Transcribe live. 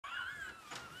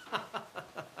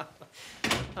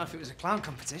Oh, if it was a clown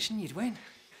competition, you'd win.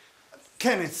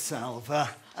 Kenneth Salver.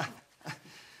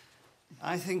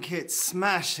 I think it's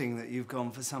smashing that you've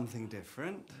gone for something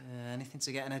different. Anything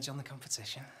to get an edge on the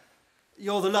competition.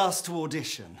 You're the last to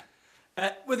audition.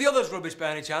 Were the others rubbish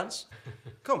by any chance?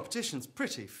 Competition's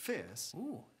pretty fierce.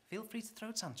 Ooh, feel free to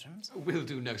throw tantrums. We'll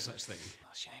do no such thing. Oh,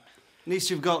 shame. At least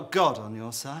you've got God on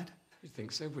your side. You'd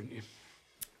think so, wouldn't you?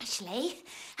 Ashley,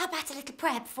 how about a little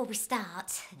prayer before we start?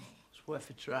 It's worth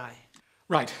a try.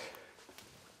 Right.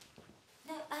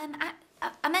 No,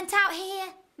 I meant out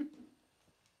here.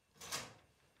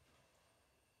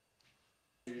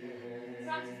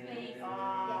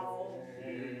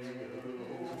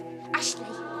 Ashley.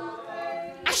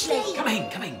 Ashley! Come in,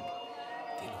 come in.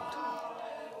 Dear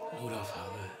Lord. Lord our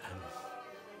Father,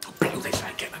 I'll bring all this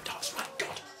and get my task right.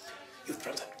 God, you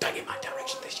throw the bag in my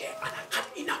direction this year, and I've had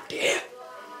enough, dear.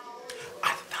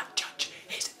 Either that judge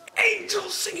is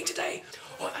angels singing today,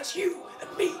 or that's you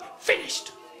and me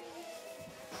finished.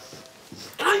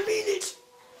 And I mean it.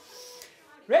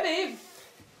 Ready?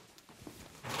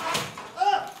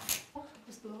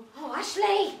 Oh,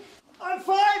 Ashley! I'm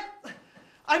fine.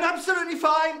 I'm absolutely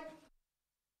fine.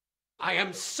 I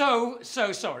am so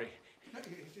sorry.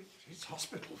 It's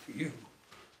hospital for you.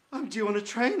 Do you want to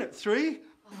train at 3?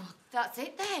 Oh, that's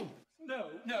it then. No,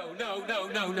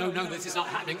 this is not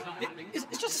happening. It's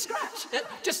just a scratch.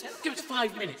 Just give us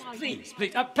 5 minutes, please.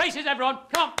 Places, everyone.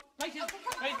 Come on. Places.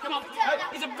 Come on.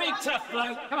 It's a big, tough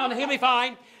blow. Come on, he'll be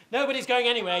fine. Nobody's going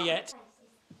anywhere yet.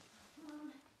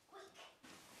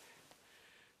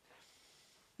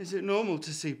 Is it normal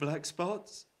to see black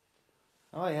spots?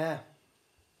 Oh, yeah.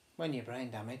 When you're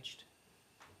brain damaged.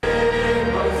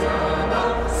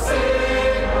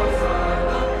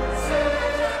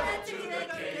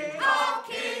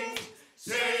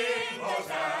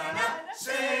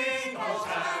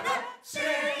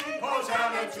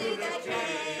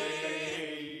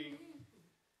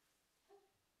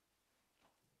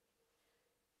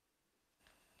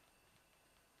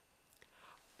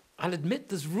 I'll admit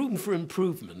there's room for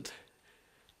improvement.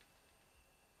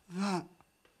 That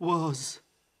was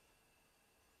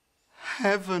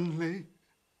heavenly.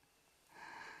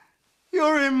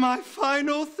 You're in my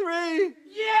final 3.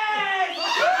 Yes!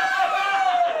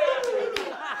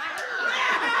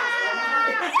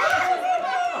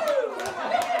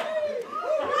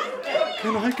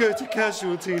 Can I go to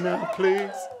casualty now,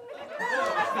 please?